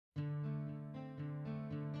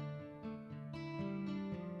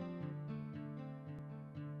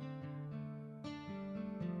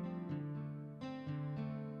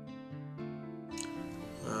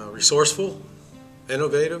resourceful,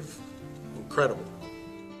 innovative, incredible.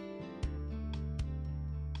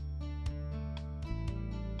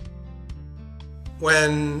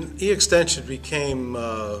 When eXtension became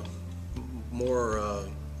more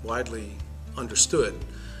widely understood,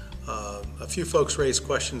 a few folks raised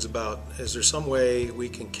questions about, is there some way we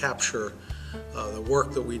can capture the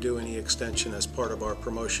work that we do in eXtension as part of our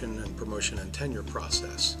promotion and tenure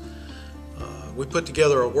process? We put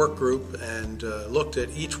together a work group and looked at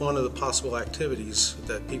each one of the possible activities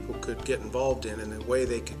that people could get involved in and the way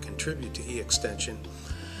they could contribute to eXtension.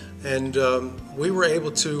 And we were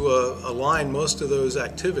able to align most of those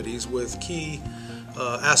activities with key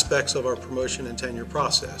aspects of our promotion and tenure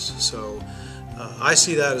process. So I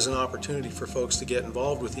see that as an opportunity for folks to get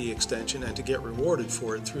involved with eXtension and to get rewarded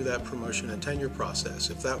for it through that promotion and tenure process.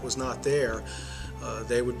 If that was not there,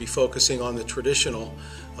 they would be focusing on the traditional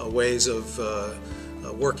ways of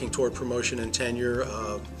working toward promotion and tenure,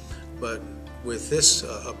 but with this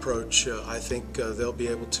approach, I think they'll be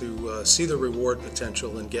able to see the reward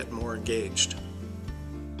potential and get more engaged.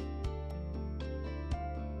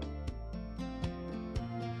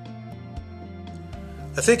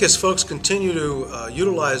 I think as folks continue to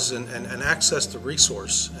utilize and access the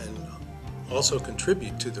resource and also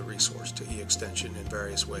contribute to the resource, to eXtension in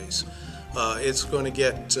various ways, it's going to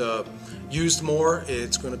get used more.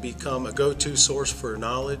 It's going to become a go-to source for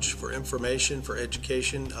knowledge, for information, for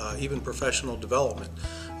education, even professional development.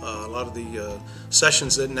 A lot of the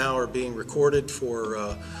sessions that now are being recorded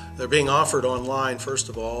they're being offered online first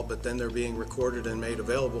of all, but then they're being recorded and made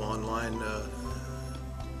available online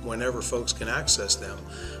whenever folks can access them.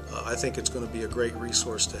 I think it's going to be a great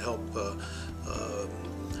resource to help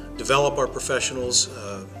develop our professionals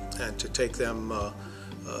and to take them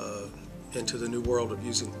into the new world of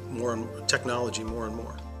using technology more and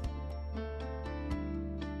more.